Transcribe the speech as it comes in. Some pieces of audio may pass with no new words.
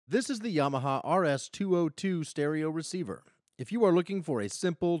This is the Yamaha RS202 stereo receiver. If you are looking for a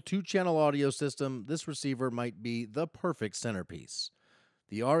simple two-channel audio system, this receiver might be the perfect centerpiece.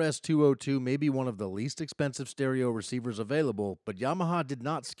 The RS202 may be one of the least expensive stereo receivers available, but Yamaha did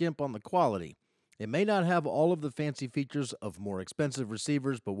not skimp on the quality. It may not have all of the fancy features of more expensive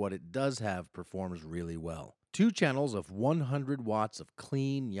receivers, but what it does have performs really well. Two channels of 100 watts of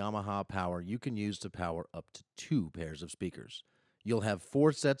clean Yamaha power you can use to power up to 2 pairs of speakers. You'll have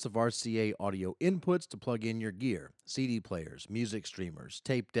 4 sets of RCA audio inputs to plug in your gear, CD players, music streamers,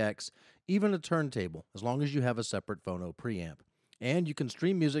 tape decks, even a turntable, as long as you have a separate phono preamp. And you can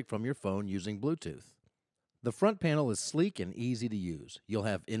stream music from your phone using Bluetooth. The front panel is sleek and easy to use. You'll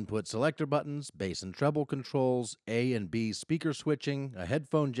have input selector buttons, bass and treble controls, A and B speaker switching, a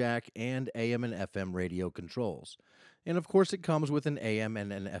headphone jack, and AM and FM radio controls. And of course it comes with an AM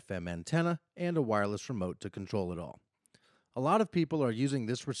and an FM antenna and a wireless remote to control it all. A lot of people are using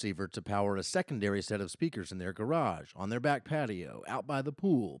this receiver to power a secondary set of speakers in their garage, on their back patio, out by the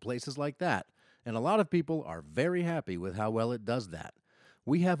pool, places like that. And a lot of people are very happy with how well it does that.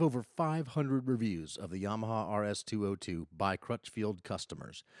 We have over 500 reviews of the Yamaha RS202 by Crutchfield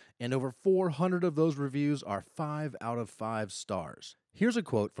customers, and over 400 of those reviews are 5 out of 5 stars. Here's a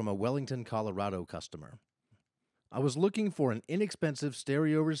quote from a Wellington, Colorado customer. "I was looking for an inexpensive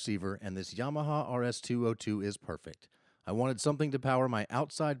stereo receiver, and this Yamaha RS202 is perfect. I wanted something to power my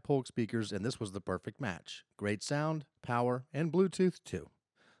outside Polk speakers, and this was the perfect match. Great sound, power, and Bluetooth too."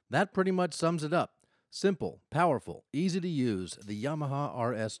 That pretty much sums it up. Simple, powerful, easy to use, the Yamaha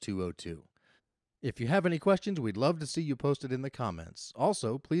RS202. If you have any questions, we'd love to see you posted in the comments.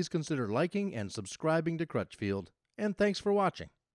 Also, please consider liking and subscribing to Crutchfield, and thanks for watching.